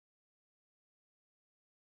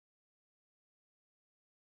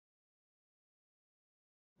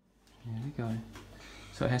There we go.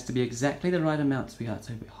 So it has to be exactly the right amount, sweetheart.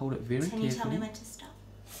 So hold it very carefully. Can you tell me when to stop?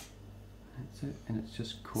 That's it. And it's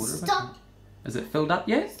just quarter of a Stop. cup. Is it filled up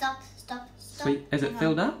yet? Stop, stop, stop. Sweet. Is it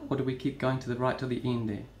filled up? Or do we keep going to the right till the end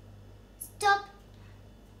there? Stop.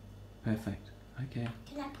 Perfect. Okay.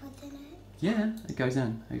 Can I put it in? Yeah, it goes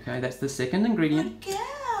in. Okay, that's the second ingredient. Good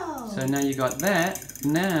girl. So now you got that.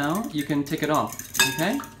 Now you can tick it off.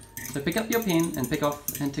 Okay? So pick up your pen and tick off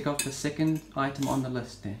the second item on the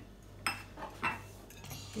list there.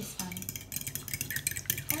 This one.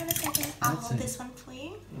 Hang on a second. I'll hold this one for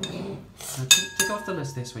you. So tick off the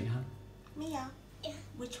list there, sweetheart. Mia. Yeah.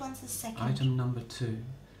 Which one's the second? Item number 2.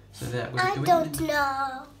 So that was. I don't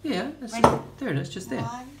know. Yeah, there it is, just there.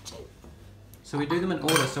 1, 2. So we do them in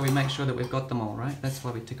order, so we make sure that we've got them all, right? That's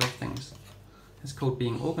why we tick off things. It's called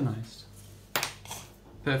being organised.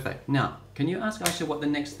 Perfect. Now, can you ask Aisha what the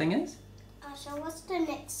next thing is? Asha, what's the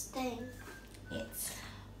next thing? It's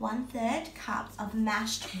 1/3 cup of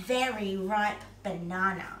mashed very ripe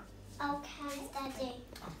banana. Okay, Daddy.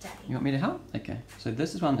 Oh, Daddy. You want me to help? Okay. So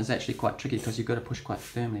this one is actually quite tricky because you've got to push quite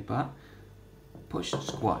firmly, but push,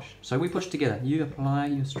 squash. So we push together. You apply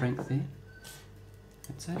your strength there.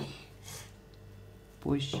 That's it.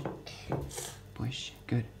 Push, push,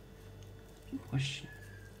 good. Push,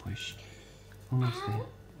 push. Almost there.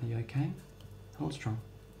 Are you okay? Hold strong.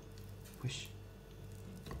 Push,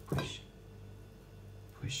 push,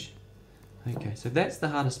 push. Okay, so that's the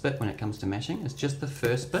hardest bit when it comes to mashing. It's just the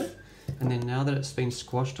first bit. And then now that it's been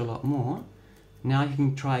squashed a lot more, now you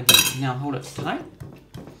can try again. Now hold it tight.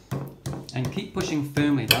 And keep pushing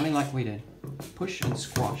firmly, darling, like we did. Push and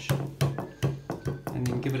squash. And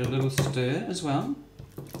then give it a little stir as well.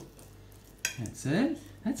 That's it.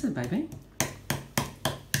 That's it, baby.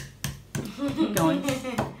 Keep going.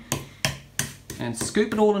 And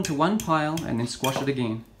scoop it all into one pile and then squash it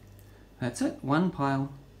again. That's it. One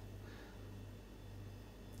pile.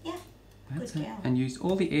 Yeah. That's Good it. girl. And use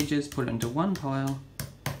all the edges, put it into one pile.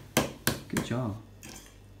 Good job.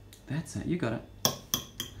 That's it. You got it.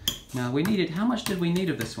 Now we needed, how much did we need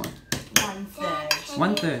of this one? 1/3. Can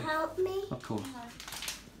 1/3. you help me? Of course.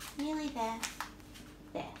 Nearly there.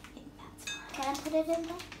 There. I think that's fine. Can I put it in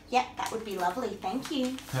there? Yep, that would be lovely. Thank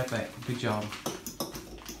you. Perfect. Good job.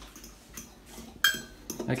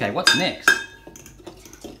 Okay, what's next?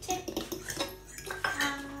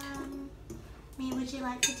 Mia, would you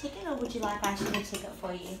like to tick it or would you like Aisha to tick it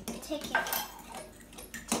for you? Take it.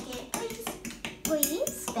 Tick it, please.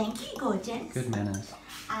 Please. Thank you, gorgeous. Good manners.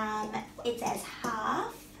 It says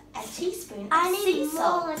half a teaspoon of I sea need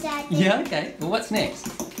salt. more, Daddy. Yeah, okay. Well, what's next?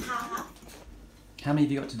 Half. How many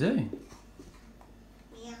have you got to do?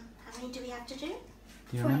 Mia, how many do we have to do?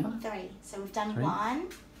 Do you remember? 3. So we've done 3. 1.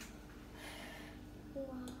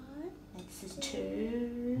 1, This is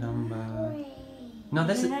 2. Number... 3. No,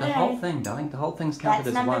 that's No, the no. whole thing, darling. The whole thing's counted That's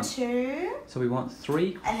as number one. 2. So we want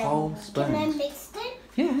 3 And then- whole Can I spoons. mix it?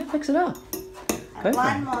 Yeah, mix it up. And Perfect.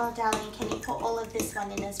 one more, darling. Can you put all of this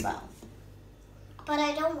one in as well? But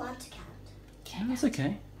I don't want to count. No, that's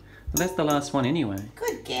okay. Well, that's the last one anyway.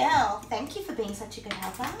 Good girl. Thank you for being such a good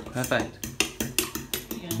helper. Perfect.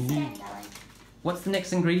 Okay, darling. What's the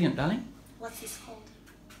next ingredient, darling? What's this called?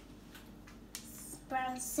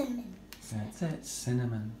 Brown cinnamon. That's it,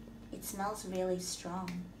 cinnamon. It smells really strong.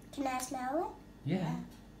 Can I smell Yeah.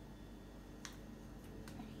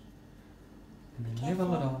 And then Careful.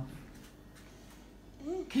 level it off.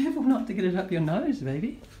 Mm. Careful not to get it up your nose,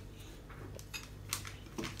 baby.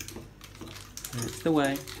 That's the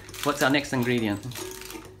way. What's our next ingredient?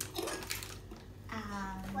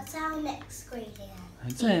 What's our next ingredient?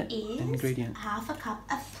 That's It it. is Ingredient. half a cup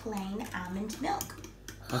of plain almond milk.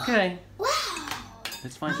 Okay. Wow.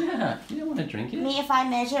 Let's find out. You don't want to drink it. Me, if I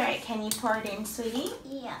measure it, can you pour it in, sweetie?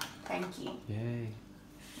 Yeah. Thank you. Yay.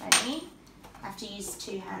 Ready? I have to use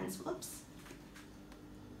 2 hands. Whoops.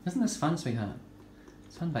 Isn't this fun, sweetheart?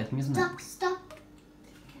 It's fun baking, isn't it? Stop, stop.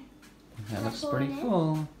 That looks pour pretty it in?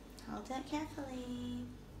 full. Hold it carefully.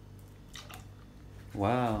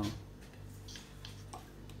 Wow.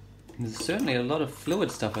 There's certainly a lot of fluid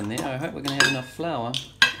stuff in there. I hope we're going to have enough flour.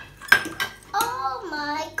 Oh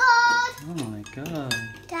my god. Oh my god.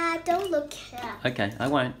 Dad, don't look here. Okay, I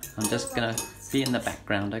won't. I'm just going to be in the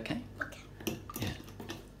background, okay? Okay. Yeah,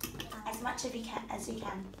 As much as you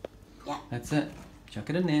can. Yeah. that's it. Chuck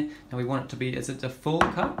it in there. Now we want it to be, is it a full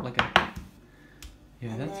cup? Like a...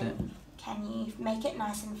 Yeah, And that's it. then can you make it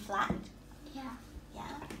nice and flat? Yeah. Yeah.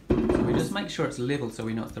 So we just make sure it's level so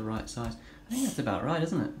we know it's the right size. I think that's about right,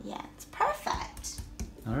 isn't it? Yeah, it's perfect.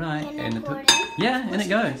 All right. Can I and pour it in? Yeah, and it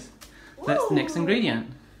goes. That's the next Ooh.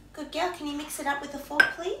 ingredient. Good girl. Can you mix it up with a fork,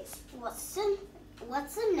 please? What's in?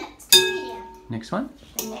 What's the next ingredient? Next one.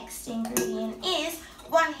 The next ingredient is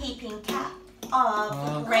 1 heaping cup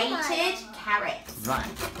of grated carrots. Right.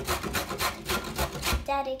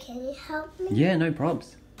 Daddy, can you help me? Yeah, no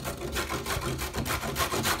probs.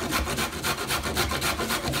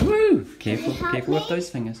 Woo! Careful, help careful with me? those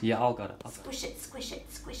fingers. Yeah, I'll got it. Squish it, squish it,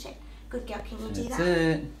 squish it. Good girl, can you do That's that?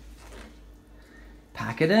 it.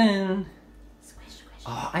 Pack it in. Squish, squish.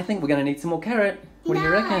 Oh, I think we're going to need some more carrot. What do you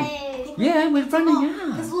reckon? No. Yeah, we're running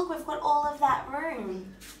Because out. look, we've got all of that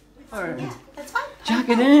room. Oh, Yeah, that's fine. chuck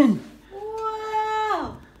it in.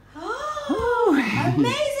 Wow! Ooh.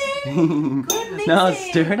 Amazing! Good mixing. Now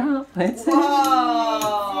stir it up. That's it.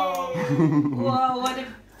 Whoa! Whoa, what a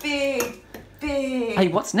big. Hey,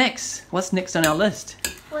 what's next? What's next on our list?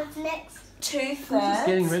 What's next? 2/3 This is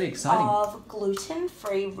getting really exciting. of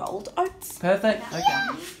gluten-free rolled oats. Perfect.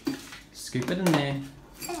 Okay. Scoop it in there.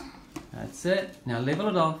 That's it. Now level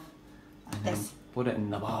it off. And then This. put it in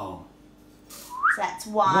the bowl. So that's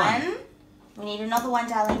one. We need another one,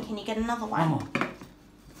 darling. Can you get another one? One more.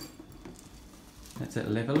 That's it.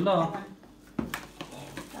 Level it That off. one. There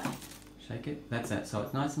we go. Shake it. That's it. So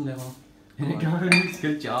it's nice and level. In it goes.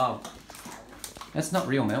 Good job. That's not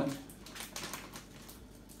real milk.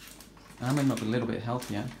 Almond milk a little bit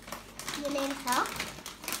healthier. You need help?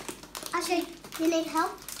 Actually, you need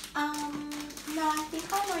help? No, I think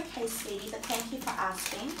I'm okay, sweetie, but thank you for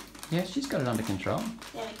asking. Yeah, she's got it under control.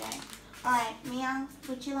 There we go. Alright, Mia,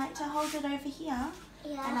 would you like to hold it over here?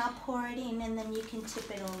 And Yeah. I'll pour it in and then you can tip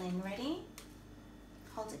it all in. Ready?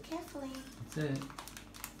 Hold it carefully. That's it.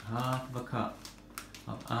 Half of a cup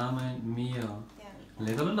of almond meal. There we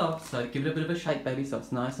go. Level it off. So give it a bit of a shake, baby, so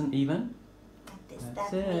it's nice and even. Like this.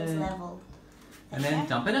 That's That means it. level. And There then you go.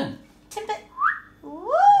 dump it in. Tip it.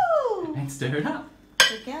 Woo! And stir it up.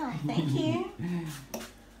 Good girl. Thank you.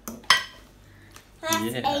 That's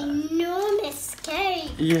Yeah. enormous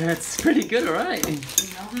cake. Yeah, it's pretty good, alright.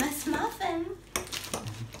 Enormous muffin.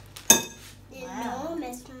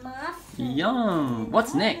 Enormous muffin. Yum.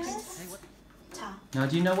 What's next? Ta. Now,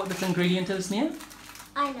 do you know what this ingredient is, Nia?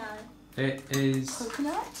 I know. It is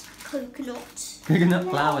Coconut. Coconut. coconut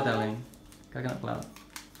flour, darling. Coconut flour.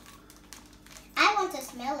 I want to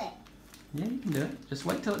smell it. Yeah, you can do it. Just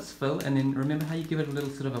wait till it's full, and then remember how you give it a little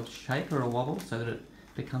sort of a shake or a wobble so that it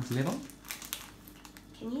becomes level.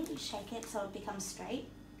 Can you shake it so it becomes straight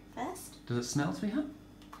first? Does it smell, sweetheart?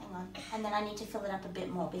 Hang on. And then I need to fill it up a bit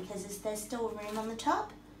more because there's still room on the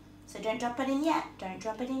top. So don't drop it in yet. Don't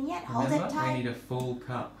drop it in yet. Hold Remember, it we tight. need a full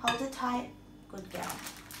cup. Hold it tight. Good girl.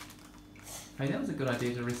 Hey, that was a good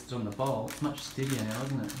idea to rest it on the bowl. It's much steadier now,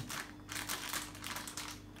 isn't it?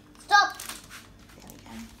 Stop. There we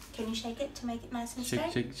go. Can you shake it to make it nice and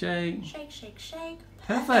Shake, straight? shake, shake. Shake, shake, shake.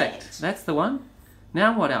 Perfect. That's the one.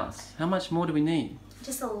 Now what else? How much more do we need?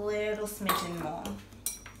 Just a little smidgen more.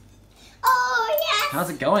 Oh, yes. How's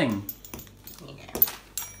it going? Yeah.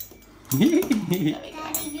 There we go.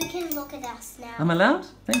 Daddy, you can look at us now. I'm allowed?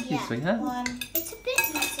 Thank you, Yeah. sweetheart. One. It's a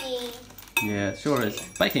bit messy. Yeah, it sure is.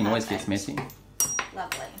 Baking always gets messy.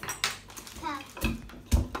 Lovely.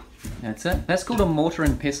 That's it. That's called a mortar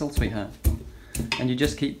and pestle, sweetheart. And you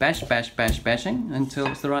just keep bash, bash, bash, bashing until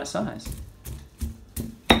it's the right size.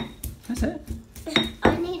 That's it.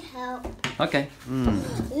 I need help. Okay.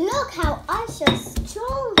 Look how so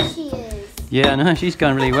strong she is. Yeah, I know. She's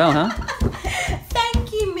going really well, huh?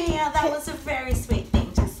 Thank you, Mia. That was a very sweet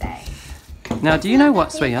thing to say. Now, do you know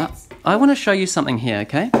what, sweetheart? I want to show you something here,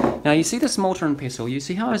 okay? Now, you see this mortar and pestle. You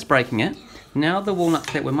see how I was breaking it? Now the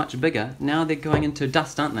walnuts that were much bigger, now they're going into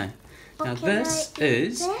dust, aren't they? Now, Okay, this I eat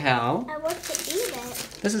is it? how... I want to eat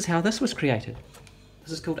it. This is how this was created.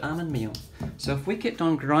 This is called almond meal. So if we kept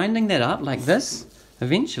on grinding that up like this,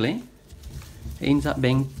 eventually it ends up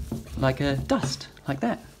being like a dust, like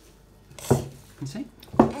that. You see?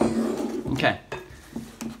 Okay.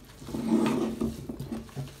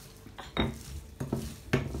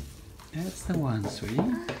 That's the one, sweetie.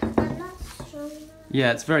 I'm not strong enough.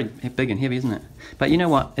 Yeah, it's very big and heavy, isn't it? But you know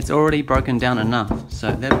what? It's already broken down enough,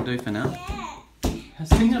 so that'll do for now. Yeah.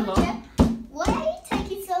 Has it been a lot? Why are you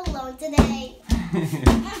taking so long today?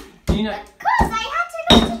 You know... Because I had to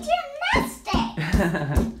go to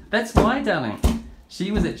gymnastics. That's why, darling.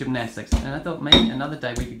 She was at gymnastics, and I thought maybe another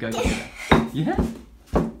day we could go together. Yeah?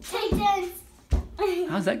 Take turns.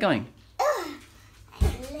 How's that going?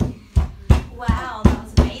 Wow, that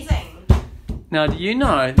was amazing. Now, do you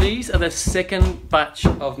know these are the second batch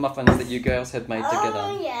of muffins that you girls have made together?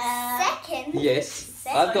 Oh, yeah. Second. Yes.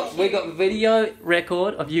 We got video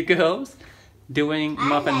record of you girls doing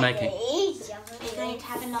muffin making. Are you going to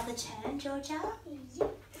have another turn, Georgia?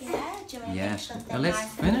 Yeah? Do you want to Yes. finish Now something let's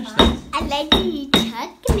nice and finish fun? this. I like to eat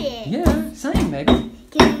chocolate. Yeah, same, baby.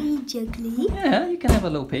 juggly. Yeah, you can have a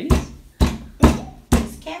little piece.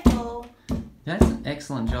 Just careful. That's an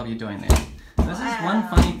excellent job you're doing there. This is one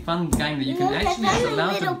fun game that you can actually just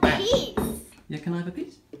allow to back. Yeah, can I have a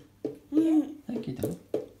piece? Thank you, darling.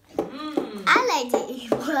 I like to eat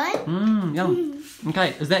one. Yum.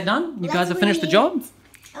 Okay, is that done? You guys have Let's finished the read. job?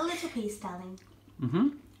 A little piece, darling.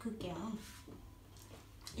 Good girl.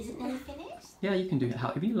 Is it nearly finished? Yeah, you can do it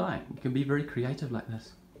however you like. You can be very creative like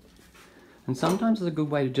this. And sometimes it's a good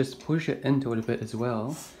way to just push it into it a bit as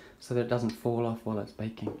well, so that it doesn't fall off while it's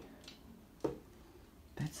baking.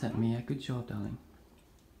 That's it, Mia. Good job, darling.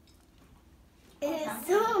 It's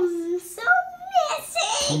so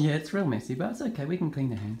messy. Yeah, it's real messy, but it's okay. We can clean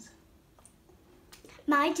the hands.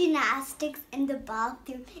 My gymnastics in the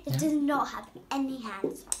bathroom, it does not have any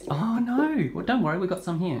hands on. Oh no! Well, don't worry. We've got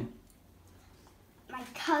some here. My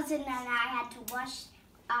cousin and I had to wash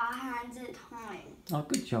our hands at home. Oh,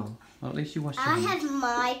 good job. Well, at least you washed your I hands. have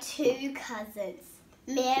my two cousins,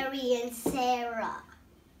 Mary and Sarah.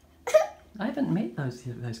 I haven't met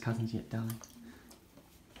those cousins yet, darling.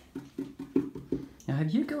 Now, have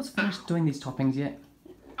you girls finished doing these toppings yet?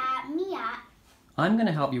 Mia. I'm going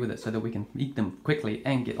to help you with it so that we can eat them quickly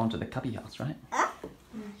and get onto the cubby house, right?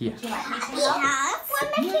 Here. Would you like me to help?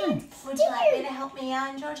 Yeah. Would you like me to help Mia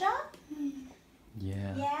and Georgia?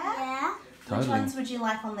 Yeah. Yeah? Yeah. Which Totally. ones would you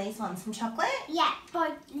like on these ones? Some chocolate? Yeah,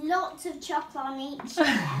 but lots of chocolate on each.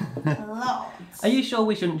 Lots. Are you sure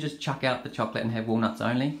we shouldn't just chuck out the chocolate and have walnuts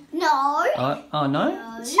only? No. Oh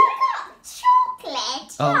no?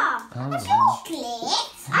 Chocolate. Oh. Chocolate.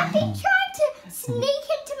 I've been trying to sneak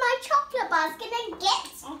into my chocolate basket and get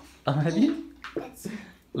some. Oh, have you? Let's see.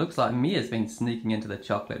 Looks like Mia's been sneaking into the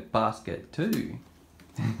chocolate basket too.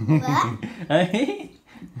 What? Hey?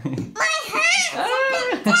 My hands!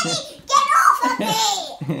 Daddy, get off of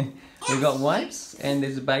me! We've got wipes and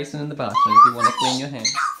there's a basin in the bathroom if you want to clean your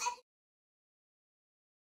hands.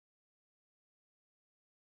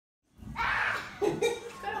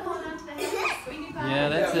 Yeah,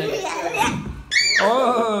 that's it.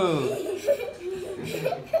 Oh!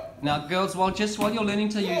 Now, girls, while you're learning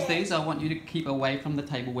to use these, I want you to keep away from the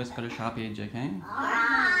table where it's got a sharp edge, okay?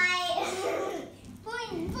 Alright.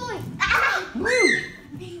 Boing, boing.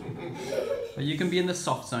 But you can be in the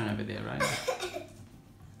soft zone over there, right?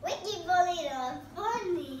 Wiki bully are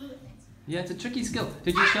funny. Yeah, it's a tricky skill.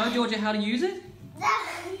 Did you show Georgia how to use it?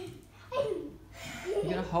 You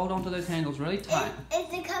gotta hold on to those handles really tight. Is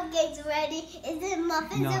the cupcakes ready? Is the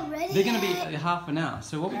muffins ready? They're gonna be half an hour.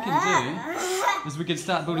 So what we can do is we could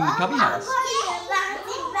start building the cubby house.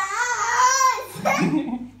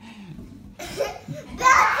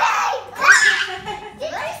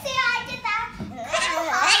 Did you see I did that?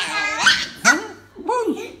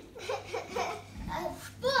 Woo!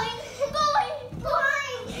 Boing, boing,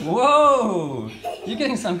 boing. Whoa! You're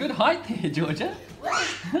getting some good height there, Georgia.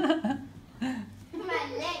 My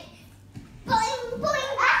leg. Boing,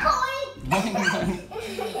 boing, boing. Boing,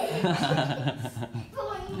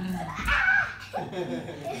 boing.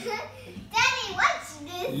 Daddy, watch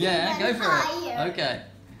this. Yeah, go for higher. it. Okay.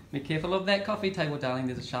 Be careful of that coffee table, darling.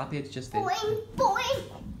 There's a sharp edge just there. Boing, boing.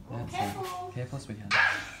 That's Careful. it. Careful, sweetheart. I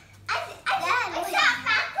shot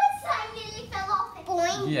backwards, so I nearly fell off it.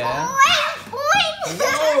 Boing, Yeah. boing, boing.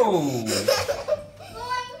 Whoa!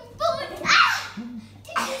 Boing, boing. Ah!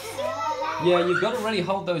 Did you see that? Yeah, you've got to really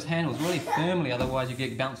hold those handles really firmly, otherwise you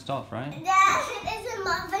get bounced off, right? Dad, is the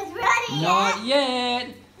muffins ready Not yet!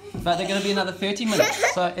 But they're going to be another 30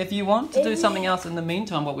 minutes. So if you want to do something else in the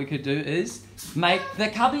meantime, what we could do is make the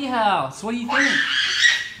cubby house. What do you think?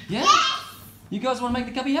 Yeah? You guys want to make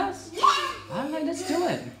the cubby house? Yeah. Alright, let's do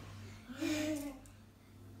it.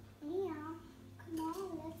 Mia, come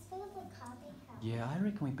on, let's build a cubby house. Yeah, I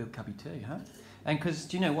reckon we build cubby too, huh? And because,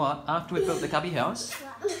 do you know what? After we've built the cubby house,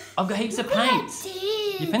 I've got heaps of paint.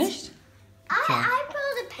 You finished? I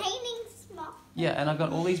built a painting small. Yeah, and I've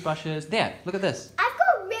got all these brushes. There, look at this. I've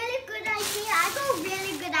got a really good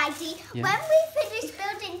idea. Yeah. When we finish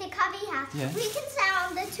building the cubby house, Yeah. we can sell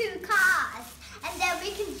on the 2 cars. And then we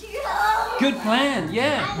can do... Good plan,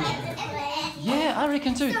 yeah. I like to play. Yeah, I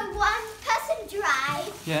reckon too. So one person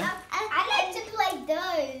drives. Yeah. And I like to play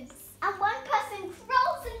those. And one person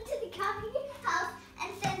crawls into the cubby house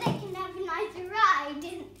and then they can have a nice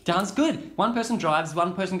ride. Sounds good. One person drives,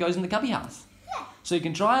 one person goes in the cubby house. Yeah. So you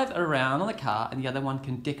can drive around on the car and the other one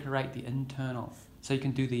can decorate the internal. So you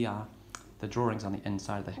can do the drawings on the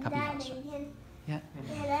inside of the cubby house. Yeah.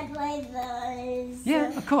 Can I play those?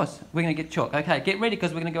 Yeah, of course. We're going to get chalk. Okay, get ready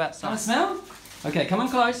because we're going to go outside. Want to smell? Okay, come on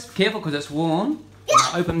close. Careful because it's warm.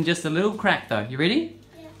 Yeah. Open just a little crack though. You ready?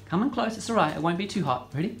 Yeah. Come on close. It's alright. It won't be too hot.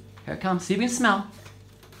 Ready? Here it comes. See if you can smell.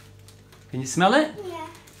 Can you smell it? Yeah.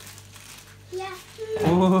 Yeah.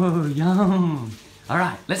 Oh, yum. All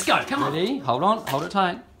right, let's go. Come on. Ready? Hold on. Hold it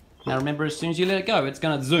tight. Now remember, as soon as you let it go, it's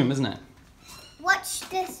going to zoom, isn't it? Watch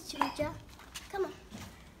this, Georgia. Come on.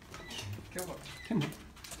 Come on. Come on.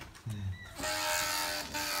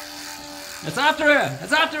 It's after her.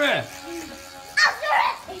 It's after her. After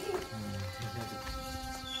it! After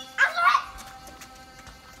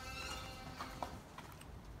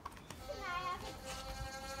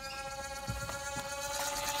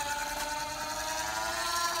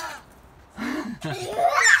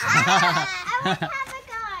it!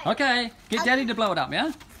 Okay, get Daddy to blow it up,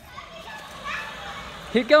 yeah?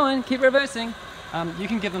 Keep going, keep reversing. You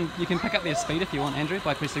can pick up their speed if you want, Andrew,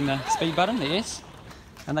 by pressing the speed button, the S,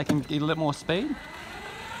 and they can get a little more speed.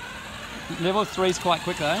 Level 3 is quite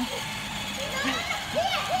quick though.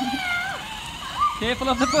 Careful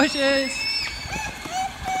of the bushes.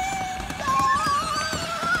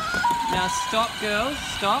 Now stop, girls,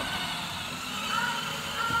 stop.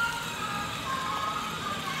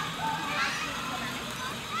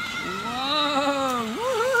 Whoa!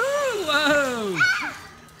 Woohoo! Whoa!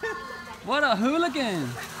 What a hooligan!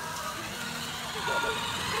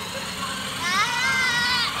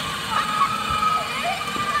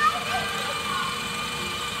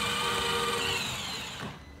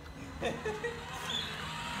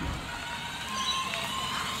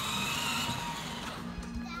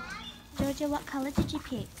 Georgia, what colour did you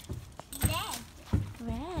pick? Red.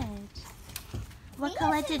 Red. What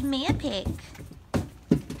colour did Mia pick?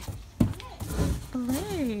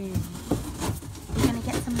 Blue. You're gonna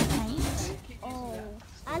get some paint? Oh,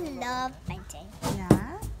 I love painting.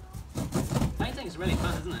 Yeah. Painting is really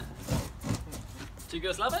fun, isn't it? Do you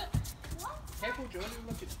girls love it? Careful, Georgia,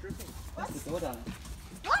 look, it's dripping. That's the door, darling.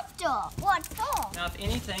 What door? What for? Now, if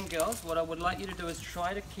anything, girls, what I would like you to do is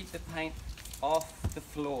try to keep the paint off the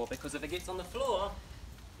floor, because if it gets on the floor,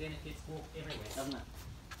 then it gets walked everywhere, doesn't it?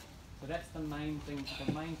 So that's the main thing,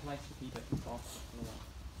 the main place to keep it off the floor.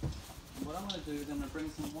 And what I'm going to do is I'm going to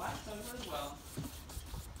bring some wax over as well,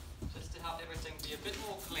 just to help everything be a bit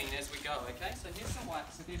more clean as we go, okay? So here's some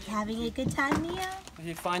wax. If Having a good time, Mia? if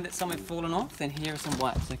you find that something's fallen off, then here is some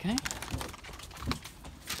wax, okay?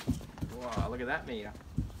 Wow, look at that, Mia.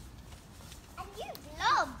 And you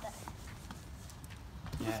love.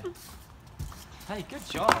 Yeah. Hey, good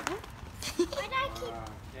job. Why do I keep?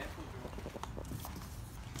 Careful,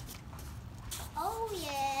 Oh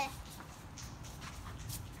yeah.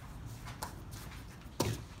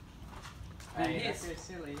 And Hey, here's, that's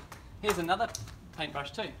so silly. here's another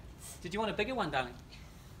paintbrush too. Did you want a bigger one, darling?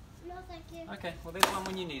 No, thank you. Okay, well there's one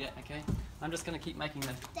when you need it, okay? I'm just going to keep making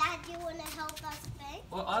them. Dad, you want to help us paint?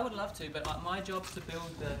 Well, I would love to, but my job's to build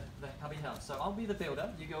the cubby house. So I'll be the builder,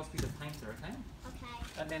 you girls be the painter, okay?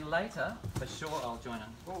 Okay. And then later, for sure, I'll join in.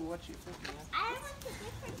 Oh, what you think, Mia? I want a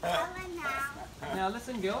different color now. Now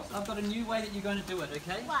listen, girls, I've got a new way that you're going to do it,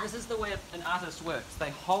 okay? What? This is the way an artist works. They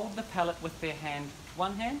hold the palette with their hand,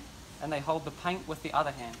 one hand, and they hold the paint with the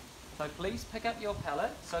other hand. So please pick up your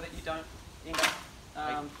palette so that you don't end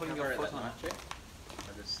up putting your foot on it.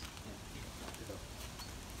 I just...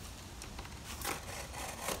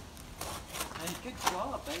 Hey, good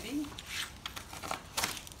job, baby.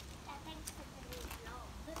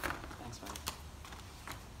 Thanks, mate.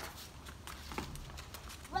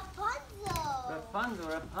 Rapunzel.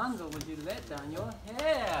 Rapunzel, would you let down your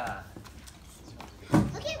hair?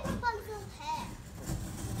 Look at Rapunzel's hair.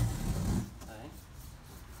 Okay.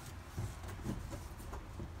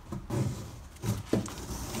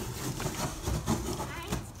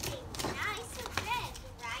 Mine's pink. Nice and red,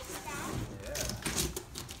 right, Dad? Yeah.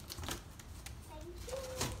 Thank you.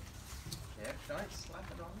 Yeah, don't slap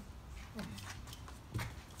it on.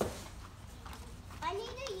 I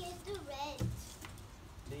need to use the red.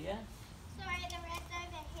 Do ya? Sorry, the red's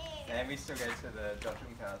over here. And we still go to the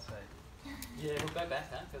judging car, so... Yeah, we'll go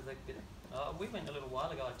back, huh? Because we went a little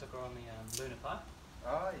while ago. I took her on the Luna Park.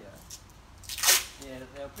 Oh, yeah. Yeah,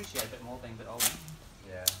 they'll appreciate a bit more being a bit older.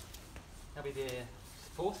 Yeah. That'll be their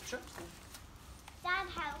 4th trip. Dad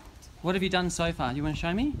helped. What have you done so far? You want to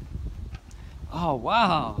show me? Oh,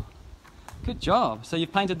 wow. Good job. So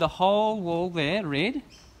you've painted the whole wall there red.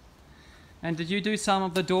 And did you do some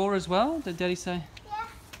of the door as well? Did Daddy say? Yeah,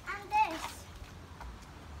 and this.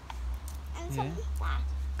 And some Yeah.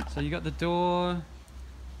 that. So you got the door.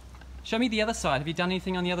 Show me the other side. Have you done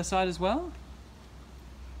anything on the other side as well?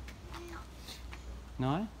 No.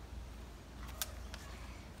 No?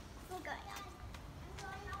 We're going on. I'm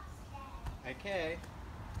going upstairs. Okay.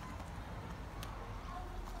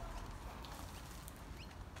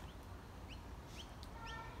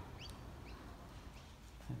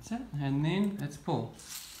 That's it. And then let's pull.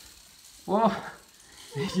 Whoa!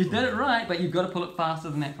 You did it right, but you've got to pull it faster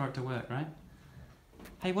than that for it to work, right?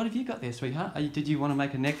 Hey, what have you got there, sweetheart? Did you want to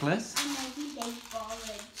make a necklace? I'm making big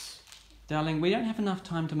balls. Darling, we don't have enough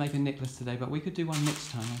time to make a necklace today, but we could do one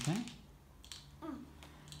next time, okay?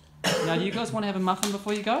 Now, do you guys want to have a muffin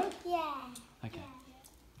before you go? Yeah. Okay.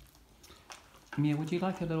 Mia, would you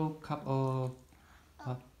like a little cup of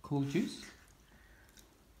cool juice?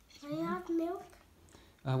 Can I have milk?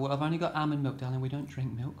 Well, I've only got almond milk, darling. We don't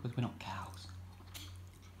drink milk because we're not cows.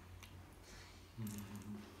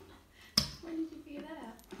 When did you figure that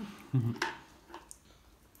out?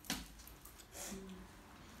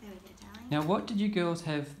 There we go, darling. Now, what did you girls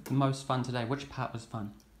have the most fun today? Which part was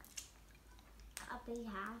fun? Cubby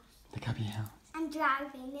house. The cubby house. And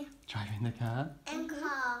driving. Driving the car. And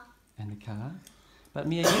car. And the car. But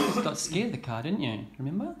Mia, you just got scared of the car, didn't you?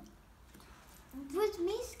 Remember? Was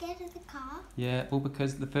me scared of the car? Yeah, well,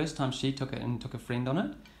 because the first time she took it and took a friend on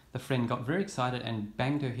it, the friend got very excited and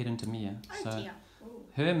banged her head into Mia. Oh So dear. Ooh.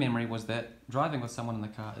 her memory was that driving with someone in the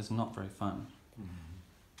car is not very fun.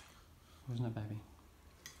 Wasn't it, baby?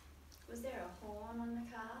 Was there a horn on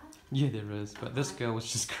the car? Yeah, there is. But this girl was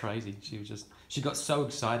just crazy. She got so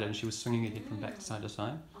excited and she was swinging her head from back to side to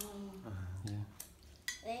side. Oh, Yeah.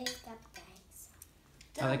 There's cupcakes.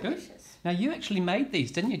 Are they good? delicious. Now, you actually made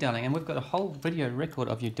these, didn't you, darling? And we've got a whole video record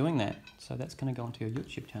of you doing that. So that's going to go onto your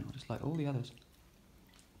YouTube channel, just like all the others.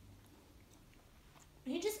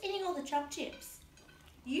 Are you just eating all the chopped chips?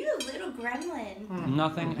 You little gremlin.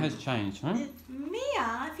 Nothing has changed, huh?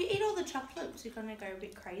 Mia, if you eat all the chocolates, you're gonna go a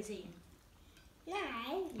bit crazy. No.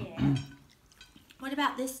 Yeah. What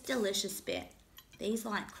about this delicious bit? These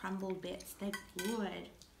like crumbled bits. They're good.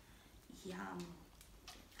 Yum.